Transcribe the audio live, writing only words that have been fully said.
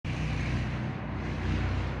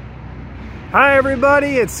Hi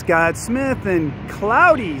everybody, it's Scott Smith in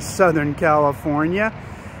cloudy Southern California.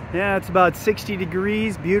 Yeah, it's about 60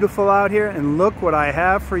 degrees, beautiful out here, and look what I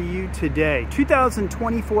have for you today.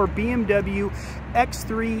 2024 BMW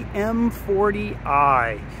X3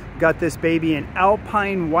 M40i. Got this baby in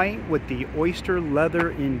alpine white with the oyster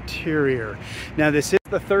leather interior. Now this is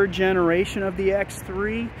the third generation of the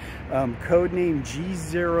X3, codename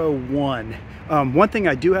G01. One thing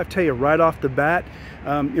I do have to tell you right off the bat,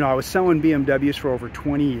 I was selling BMWs for over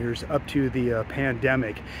 20 years up to the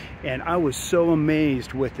pandemic, and I was so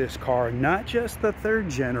amazed with this car. Not just the third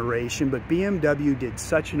generation, but BMW did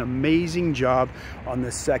such an amazing job on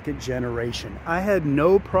the second generation. I had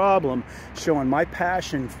no problem showing my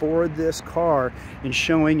passion for this car and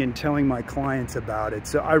showing and telling my clients about it.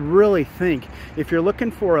 So I really think if you're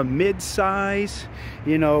looking for a mid-size,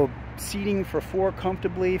 seating for 4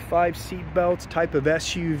 comfortably, 5 seat belts type of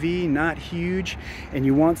SUV, not huge, and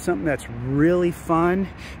you want something that's really fun,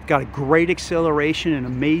 got a great acceleration and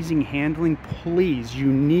amazing handling, please, you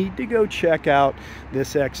need to go check out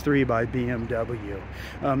this X3 by BMW.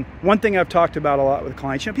 One thing I've talked about a lot with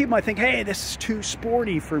clients, people might think, hey, this is too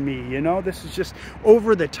sporty for me, this is just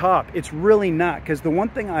over the top. It's really not, because the one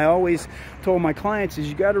thing I always told my clients is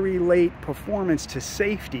you got to relate performance to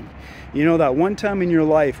safety. That one time in your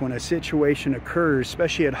life when a situation occurs,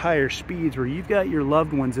 especially at higher speeds, where you've got your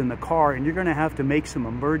loved ones in the car and you're going to have to make some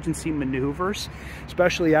emergency maneuvers,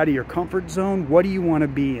 especially out of your comfort zone, what do you want to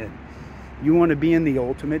be in? You want to be in the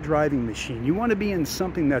ultimate driving machine. You want to be in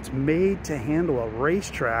something that's made to handle a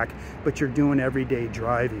racetrack, but you're doing everyday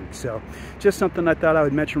driving. So just something I thought I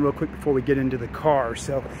would mention real quick before we get into the car.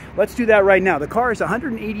 So let's do that right now. The car is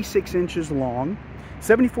 186 inches long,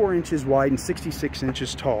 74 inches wide, and 66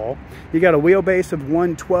 inches tall. You got a wheelbase of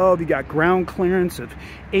 112. You got ground clearance of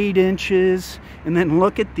 8 inches. And then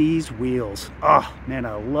look at these wheels. Oh man,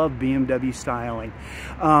 I love BMW styling.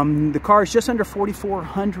 The car is just under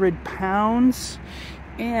 4,400 pounds.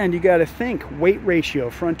 And you got to think, weight ratio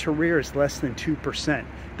front to rear is less than 2%.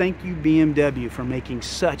 Thank you, BMW, for making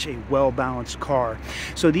such a well-balanced car.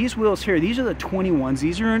 So these wheels here, these are the 21s.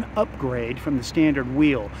 These are an upgrade from the standard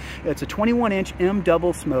wheel. It's a 21-inch M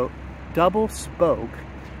double spoke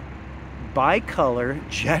bicolor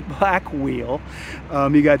jet black wheel.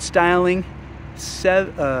 You got styling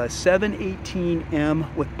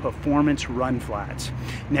 718M with performance run flats.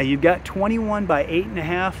 Now you've got 21 by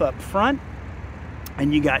 8.5 up front,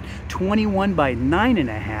 and you got 21 by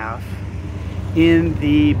 9.5 in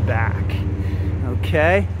the back.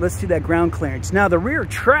 Okay, let's do that ground clearance. Now the rear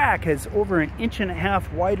track is over 1.5 inches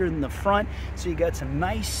wider than the front, so you got some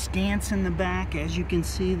nice stance in the back, as you can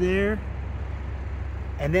see there.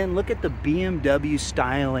 And then look at the BMW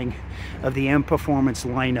styling of the M Performance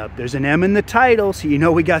lineup. There's an M in the title,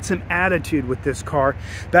 so we got some attitude with this car.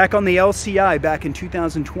 Back on the LCI, back in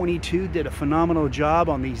 2022, did a phenomenal job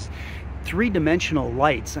on these three-dimensional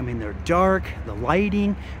lights. I mean, they're dark, the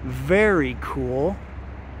lighting, very cool.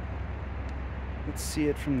 Let's see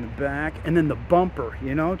it from the back. And then the bumper,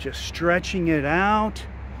 just stretching it out.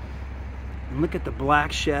 And look at the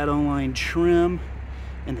black Shadowline trim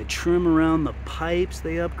and the trim around the pipes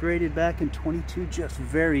they upgraded back in 22. Just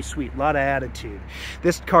very sweet, a lot of attitude.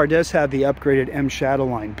 This car does have the upgraded M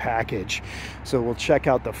Shadowline package, so we'll check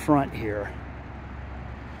out the front here.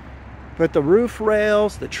 But the roof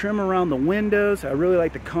rails, the trim around the windows, I really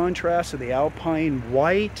like the contrast of the alpine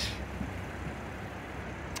white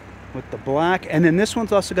with the black. And then this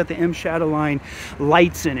one's also got the M Shadowline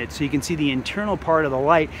lights in it, so you can see the internal part of the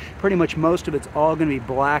light. Pretty much most of it's all going to be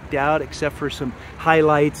blacked out except for some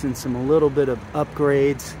highlights and a little bit of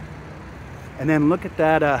upgrades. And then look at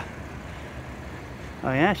that. Oh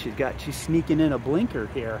yeah, she's sneaking in a blinker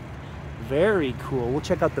here. Very cool. We'll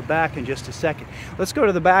check out the back in just a second. Let's go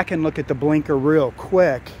to the back and look at the blinker real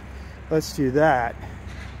quick. Let's do that.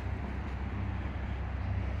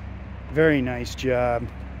 Very nice job.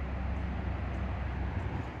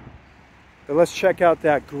 But let's check out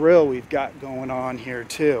that grille we've got going on here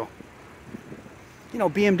too.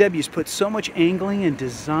 BMW's put so much angling and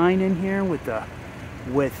design in here with the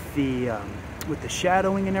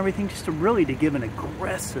shadowing and everything, just to really give an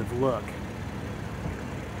aggressive look.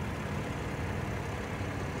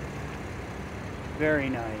 Very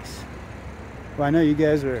nice. Well, I know you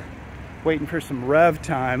guys are waiting for some rev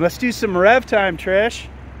time. Let's do some rev time, Trish.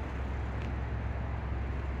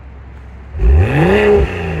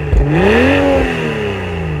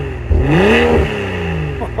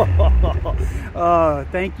 Oh,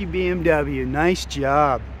 thank you, BMW. Nice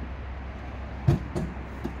job.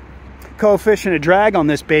 Coefficient of drag on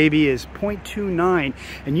this baby is 0.29,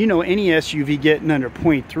 and any SUV getting under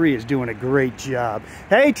 0.3 is doing a great job.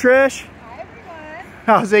 Hey, Trish. Hi,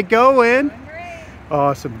 How's it going? Doing great.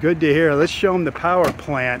 Awesome, good to hear. Let's show them the power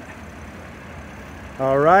plant.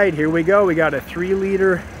 All right, here we go. We got a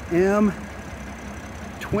 3-liter M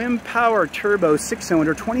twin power turbo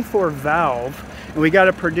 6-cylinder 24 valve, and we got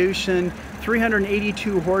it producing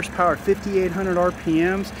 382 horsepower, 5,800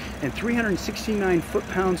 RPMs, and 369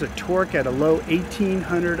 foot-pounds of torque at a low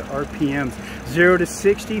 1,800 RPMs. 0 to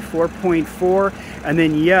 60, 4.4, and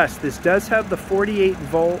then yes, this does have the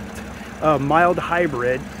 48-volt mild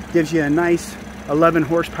hybrid. Gives you a nice 11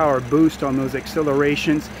 horsepower boost on those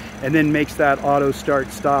accelerations, and then makes that auto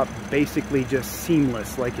start stop basically just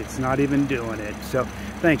seamless, like it's not even doing it. So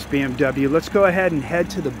thanks, BMW. Let's go ahead and head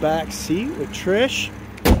to the back seat with Trish.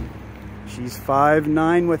 She's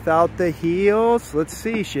 5'9" without the heels. Let's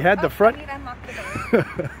see, she had the front.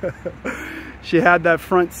 She had that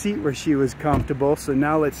front seat where she was comfortable, so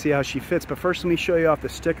now let's see how she fits. But first, let me show you off the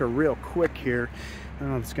sticker real quick here. I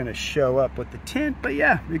don't know if it's gonna show up with the tint, but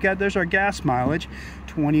yeah, there's our gas mileage,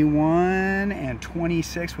 21 and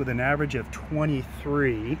 26 with an average of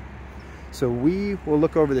 23. So we will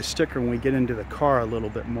look over the sticker when we get into the car a little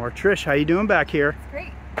bit more. Trish, how you doing back here?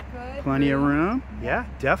 Great. Good. Plenty of room? Yeah,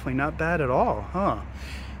 definitely not bad at all, huh?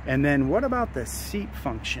 And then what about the seat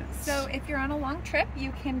functions? So if you're on a long trip,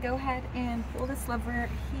 you can go ahead and pull this lever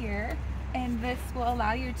here, and this will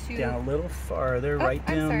allow you to... Down a little farther, right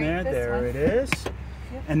down there. There one. it is.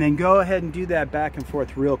 Yep. And then go ahead and do that back and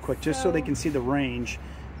forth real quick, just so they can see the range.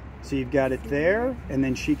 So you've got it there, and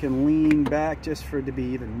then she can lean back just for it to be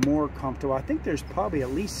even more comfortable. I think there's probably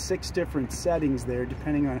at least 6 different settings there,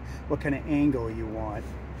 depending on what kind of angle you want.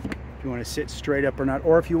 If you want to sit straight up or not,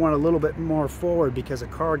 or if you want a little bit more forward because of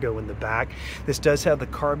cargo in the back. This does have the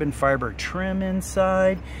carbon fiber trim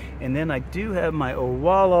inside, and then I do have my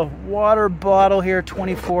Owala water bottle here,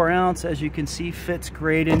 24 ounce, as you can see, fits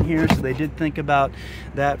great in here. So they did think about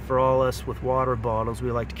that for all us with water bottles we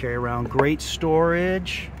like to carry around. Great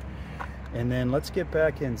storage. And then let's get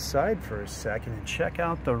back inside for a second and check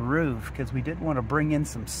out the roof, because we did want to bring in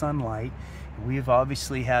some sunlight. We've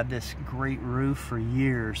obviously had this great roof for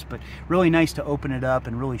years, but really nice to open it up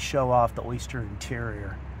and really show off the oyster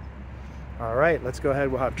interior. All right, let's go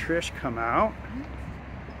ahead. We'll have Trish come out.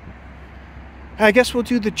 I guess we'll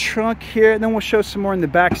do the trunk here, and then we'll show some more in the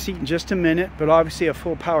back seat in just a minute, but obviously a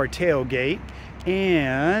full power tailgate.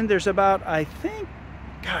 And there's about, I think,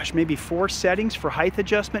 gosh, maybe 4 settings for height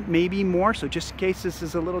adjustment, maybe more. So just in case this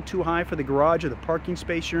is a little too high for the garage or the parking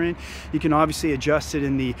space you're in, you can obviously adjust it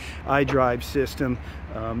in the iDrive system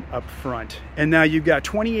up front. And now you've got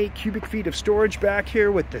 28 cubic feet of storage back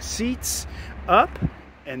here with the seats up.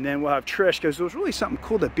 And then we'll have Trish, because there was really something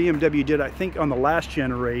cool that BMW did, I think, on the last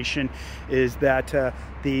generation, is that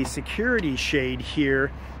the security shade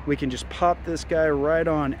here, we can just pop this guy right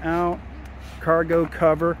on out, cargo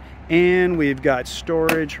cover, and we've got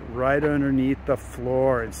storage right underneath the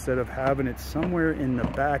floor instead of having it somewhere in the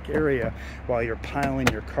back area while you're piling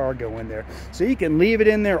your cargo in there. So you can leave it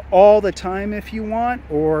in there all the time if you want,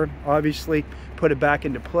 or obviously put it back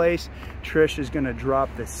into place. Trish is going to drop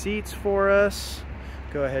the seats for us.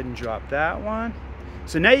 Go ahead and drop that one.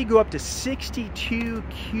 So now you go up to 62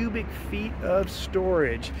 cubic feet of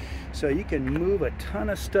storage. So you can move a ton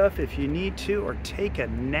of stuff if you need to, or take a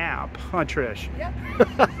nap, huh, Trish?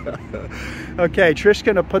 Yep. Okay, Trish's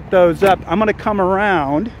gonna put those up. I'm gonna come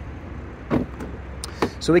around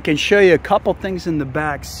so we can show you a couple things in the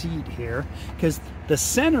back seat here, because the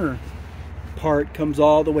center part comes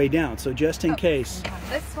all the way down. So just in case,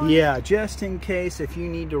 this one? Yeah, just in case if you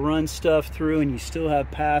need to run stuff through and you still have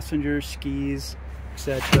passengers, skis,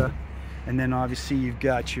 etc. And then obviously you've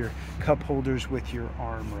got your cup holders with your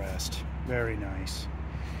armrest. Very nice.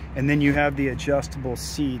 And then you have the adjustable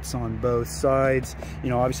seats on both sides. You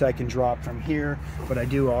know, obviously I can drop from here, but I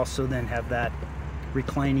do also then have that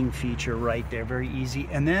reclining feature right there. Very easy.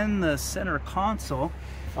 And then the center console,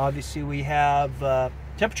 obviously we have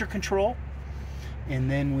temperature control. And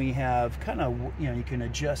then we have kind of, you know, you can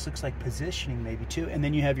adjust, looks like positioning maybe too. And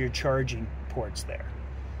then you have your charging ports there.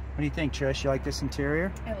 What do you think, Trish? You like this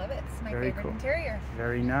interior? I love it. It's my Very favorite cool. interior.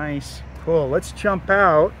 Very nice. Cool. Let's jump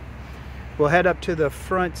out. We'll head up to the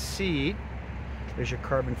front seat. There's your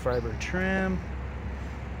carbon fiber trim.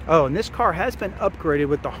 Oh, and this car has been upgraded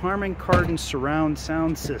with the Harman Kardon surround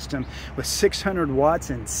sound system with 600 watts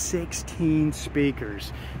and 16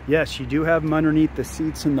 speakers. Yes, you do have them underneath the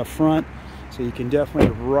seats in the front, so you can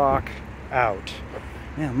definitely rock out.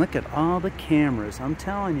 Man, look at all the cameras. I'm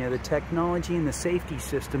telling you, the technology and the safety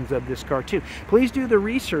systems of this car too. Please do the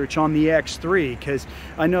research on the X3, because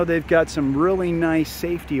I know they've got some really nice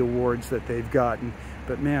safety awards that they've gotten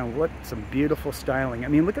But man, what some beautiful styling. I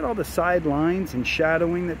mean, look at all the side lines and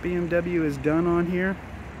shadowing that BMW has done on here.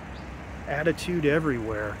 Attitude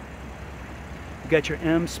everywhere. You got your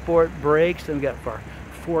M Sport brakes, and we got our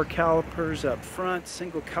 4 calipers up front,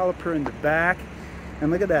 single caliper in the back. And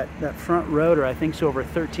look at that front rotor. I think it's over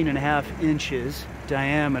 13.5 inches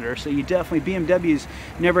diameter. So you definitely, BMW's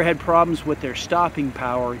never had problems with their stopping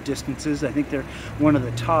power distances. I think they're one of the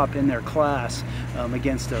top in their class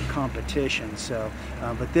against their competition. So,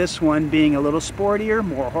 but this one being a little sportier,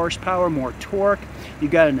 more horsepower, more torque. You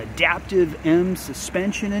got an adaptive M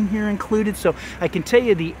suspension in here included. So I can tell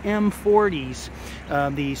you the M40s,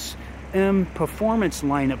 these M performance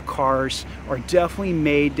lineup cars are definitely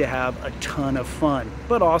made to have a ton of fun,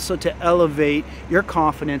 but also to elevate your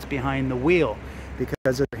confidence behind the wheel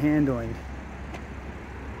because of their handling.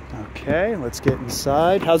 Okay, let's get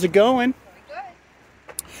inside. How's it going? Good.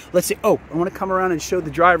 Let's see. Oh, I want to come around and show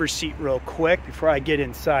the driver's seat real quick before I get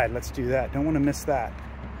inside. Let's do that. Don't want to miss that.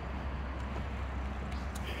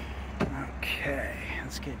 Okay,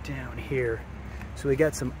 let's get down here. So we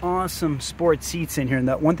got some awesome sport seats in here, and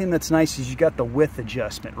that one thing that's nice is you got the width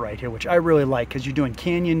adjustment right here, which I really like because you're doing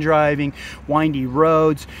canyon driving, windy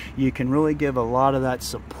roads. You can really give a lot of that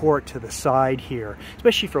support to the side here,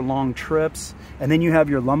 especially for long trips. And then you have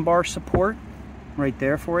your lumbar support right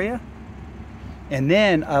there for you. And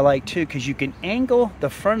then I like too, because you can angle the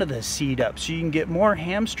front of the seat up so you can get more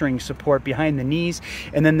hamstring support behind the knees.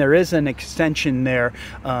 And then there is an extension there,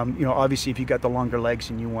 you know, obviously if you got the longer legs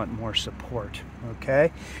and you want more support.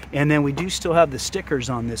 Okay, and then we do still have the stickers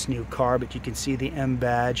on this new car, but you can see the M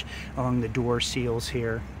badge along the door seals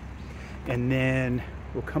here. And then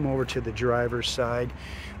we'll come over to the driver's side.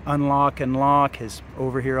 Unlock and lock is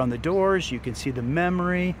over here on the doors. You can see the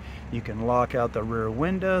memory. You can lock out the rear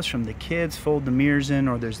windows from the kids, fold the mirrors in,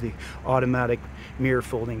 or there's the automatic mirror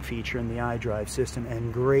folding feature in the iDrive system,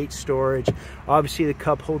 and great storage. Obviously the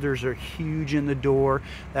cup holders are huge in the door.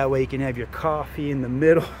 That way you can have your coffee in the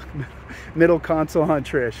middle console, huh,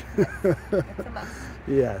 Trish? That's a must.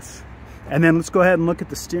 Yes. And then let's go ahead and look at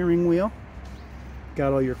the steering wheel.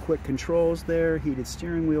 Got all your quick controls there, heated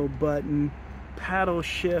steering wheel button, paddle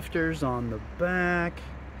shifters on the back.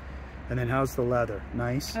 And then how's the leather?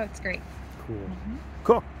 Nice? Oh, it's great. Cool.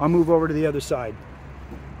 Cool. I'll move over to the other side.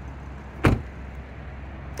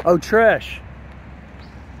 Oh, Trish.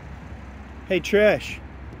 Hey, Trish.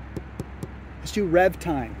 Let's do rev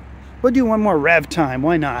time. We'll do one more rev time.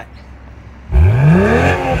 Why not?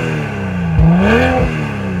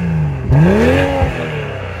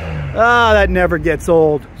 Ah, that never gets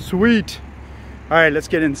old. Sweet. All right, let's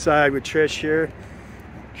get inside with Trish here.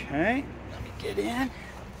 Okay, let me get in.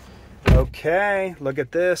 Okay, look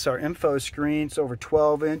at this, our info screen. It's over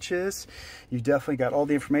 12 inches. You definitely got all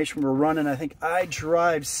the information. We're running, I think,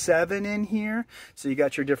 iDrive 7 in here. So you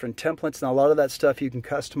got your different templates, and a lot of that stuff you can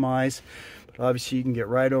customize. But obviously, you can get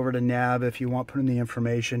right over to nav if you want, put in the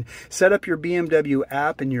information. Set up your BMW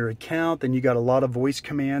app in your account, then you got a lot of voice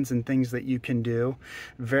commands and things that you can do.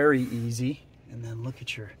 Very easy. And then look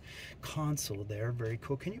at your console there, very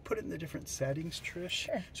cool. Can you put it in the different settings, Trish?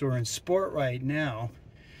 Sure. So we're in sport right now,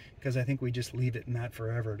 because I think we just leave it in that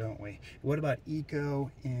forever, don't we? What about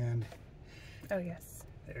eco and... Oh, yes.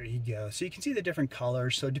 There you go. So you can see the different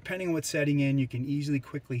colors. So depending on what setting in, you can easily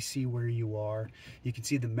quickly see where you are. You can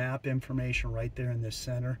see the map information right there in the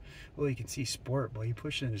center. Well, you can see sport. Boy, you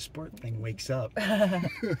push it into sport, the thing wakes up. And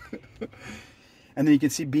then you can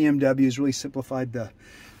see BMW has really simplified the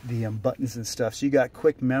buttons and stuff. So you got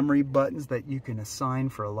quick memory buttons that you can assign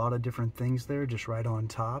for a lot of different things there, just right on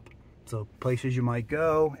top. So places you might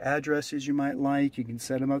go, addresses you might like, you can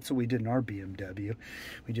set them up. So we did in our BMW.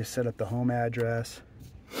 We just set up the home address.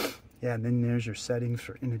 Yeah, and then there's your settings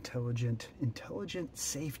for intelligent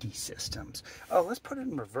safety systems. Oh, let's put it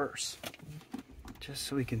in reverse, just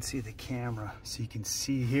so we can see the camera. So you can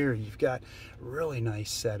see here, you've got really nice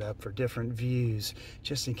setup for different views,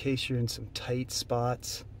 just in case you're in some tight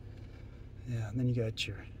spots. Yeah, and then you got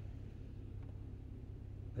your,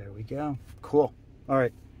 there we go. Cool. All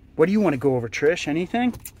right. What do you want to go over, Trish?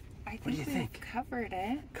 Anything? I think what do you think? Covered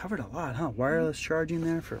it. Covered a lot, huh? Wireless charging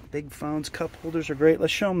there for big phones. Cup holders are great.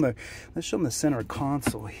 Let's show them the center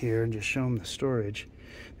console here and just show them the storage.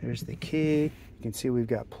 There's the key. You can see we've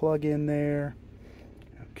got plug in there.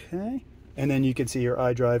 Okay. And then you can see your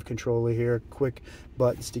iDrive controller here. Quick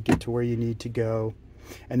buttons to get to where you need to go.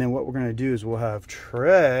 And then what we're going to do is we'll have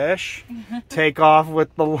Trish take off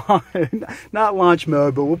with the not launch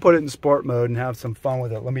mode, but we'll put it in sport mode and have some fun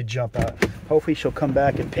with it. Let me jump out. Hopefully she'll come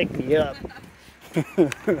back and pick me up.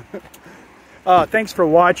 Thanks for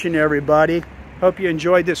watching, everybody. Hope you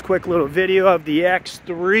enjoyed this quick little video of the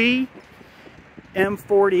X3.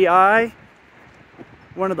 M40i.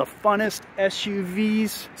 One of the funnest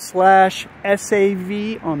SUVs slash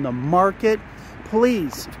SAV on the market.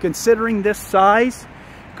 Please, if considering this size,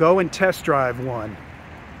 go and test drive one.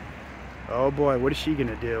 Oh boy, what is she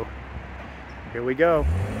gonna do? Here we go.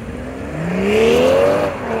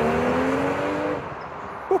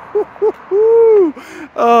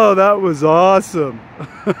 Oh, that was awesome.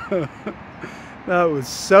 That was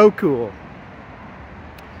so cool.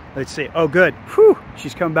 Let's see. Oh, good. Whew.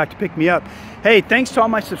 She's coming back to pick me up. Hey, thanks to all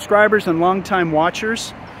my subscribers and longtime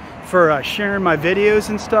watchers for sharing my videos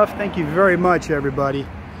and stuff. Thank you very much, everybody.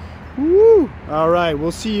 Woo! All right,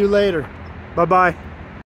 we'll see you later. Bye-bye.